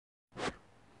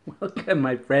Welcome,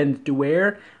 my friends, to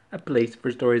where? A place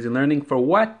for stories and learning. For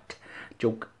what?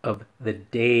 Joke of the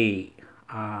day.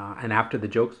 And after the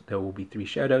jokes, there will be three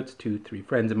shout outs to three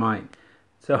friends of mine.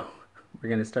 So we're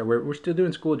going to start. We're still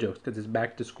doing school jokes because it's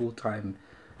back to school time.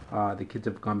 The kids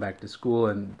have gone back to school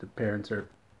and the parents are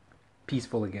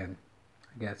peaceful again,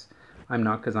 I guess. I'm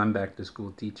not because I'm back to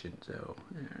school teaching.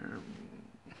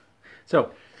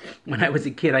 So when I was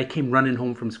a kid, I came running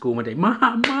home from school one day.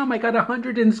 Mom, I got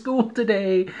 100 in school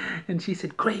today. And she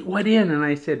said, great, what in? And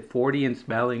I said 40 in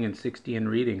spelling and 60 in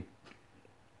reading.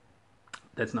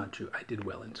 That's not true. I did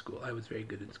well in school. I was very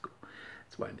good in school.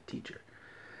 That's why I'm a teacher.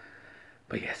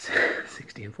 But yes,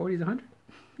 60 and 40 is 100.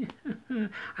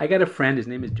 I got a friend, his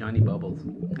name is Johnny Bubbles.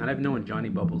 And I've known Johnny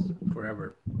Bubbles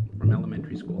forever, from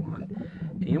elementary school on.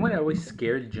 And you know what always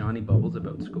scared Johnny Bubbles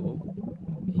about school?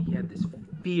 He had this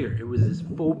fear. It was this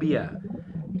phobia.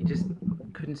 He just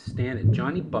couldn't stand it.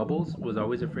 Johnny Bubbles was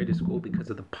always afraid of school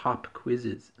because of the pop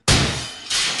quizzes.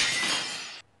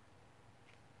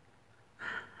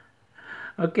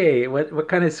 Okay, what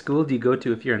kind of school do you go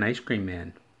to if you're an ice cream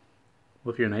man?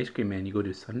 Well, if you're an ice cream man, you go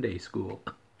to Sunday school.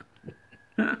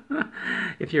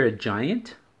 If you're a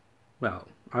giant, well,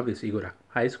 obviously you go to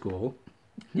high school.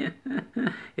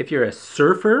 If you're a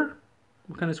surfer,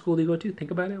 what kind of school do you go to?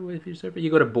 Think about it. If you're a surfer, you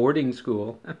go to boarding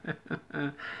school.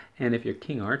 And if you're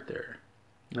King Arthur,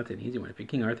 that's an easy one. If you're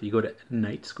King Arthur, you go to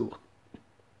night school.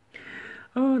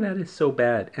 Oh, that is so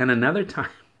bad. And another time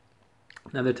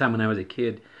when I was a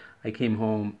kid, I came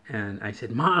home and I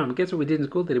said, Mom, guess what we did in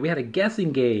school today? We had a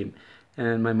guessing game.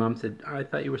 And my mom said, oh, I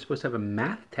thought you were supposed to have a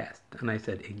math test. And I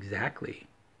said, exactly.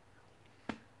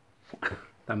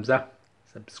 Thumbs up,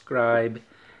 subscribe,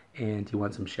 and you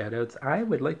want some shout outs? I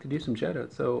would like to do some shout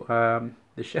outs. So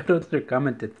the shout outs are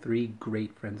coming to three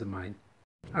great friends of mine.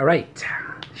 All right,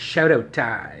 shout out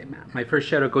time. My first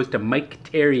shout out goes to Mike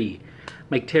Terry.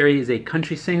 Mike Terry is a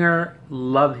country singer.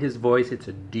 Love his voice. It's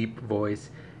a deep voice.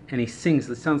 And he sings.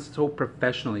 It sounds so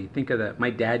professional. You think of that. My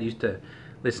dad used to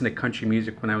listen to country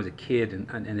music when I was a kid,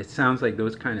 and it sounds like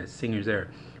those kind of singers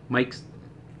there. Mike's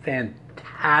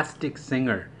fantastic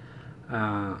singer.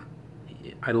 I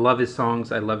love his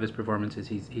songs. I love his performances.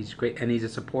 He's great, and he's a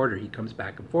supporter. He comes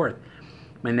back and forth.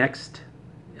 My next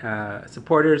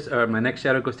my next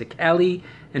shout out goes to Callie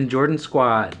and Jordan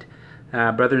Squad.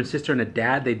 Brother and sister and a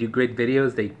dad. They do great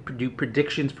videos. They do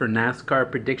predictions for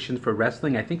NASCAR, predictions for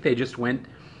wrestling. I think they just went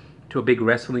to a big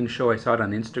wrestling show. I saw it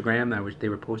on Instagram. They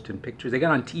were posting pictures. They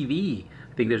got on TV.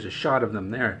 I think there's a shot of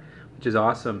them there, which is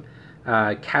awesome.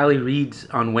 Callie reads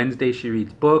on Wednesday. She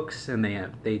reads books, and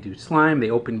they do slime. They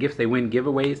open gifts. They win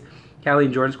giveaways. Callie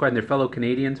and Jordan Squad and their fellow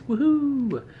Canadians.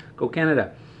 Woohoo! Go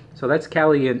Canada! So that's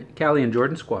Callie and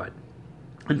Jordan Squad.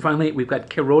 And finally, we've got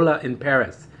Carola in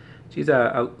Paris. She's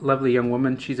a lovely young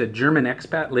woman. She's a German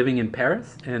expat living in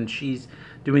Paris, and she's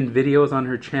doing videos on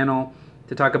her channel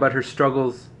to talk about her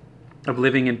struggles of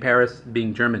living in Paris,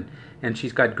 being German. And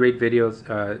she's got great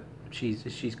videos.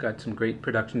 She's got some great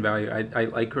production value. I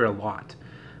like her a lot.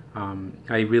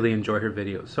 I really enjoy her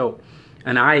videos. So,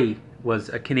 and I was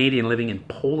a Canadian living in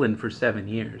Poland for 7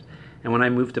 years. And when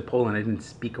I moved to Poland, I didn't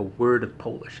speak a word of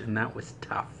Polish, and that was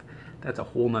tough. That's a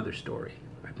whole nother story.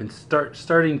 I've been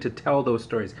starting to tell those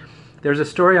stories. There's a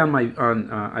story on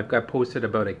I've got posted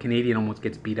about a Canadian almost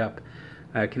gets beat up,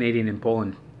 a Canadian in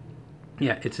Poland.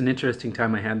 Yeah, it's an interesting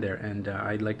time I had there, and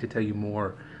I'd like to tell you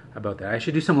more about that. I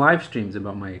should do some live streams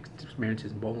about my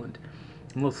experiences in Poland.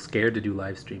 I'm a little scared to do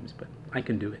live streams, but I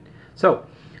can do it. So,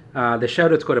 the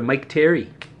shout-outs go to Mike Terry,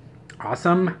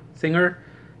 awesome singer,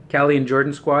 Callie and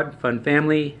Jordan Squad, fun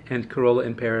family, and Carola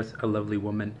in Paris, a lovely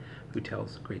woman who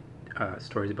tells great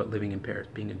stories about living in Paris,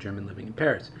 being a German living in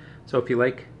Paris. So if you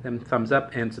like them, thumbs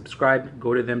up and subscribe.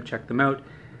 Go to them, check them out,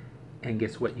 and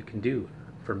guess what you can do?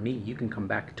 For me, you can come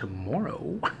back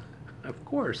tomorrow, of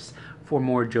course, for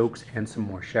more jokes and some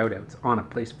more shout-outs on A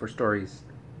Place for Stories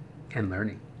and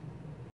Learning.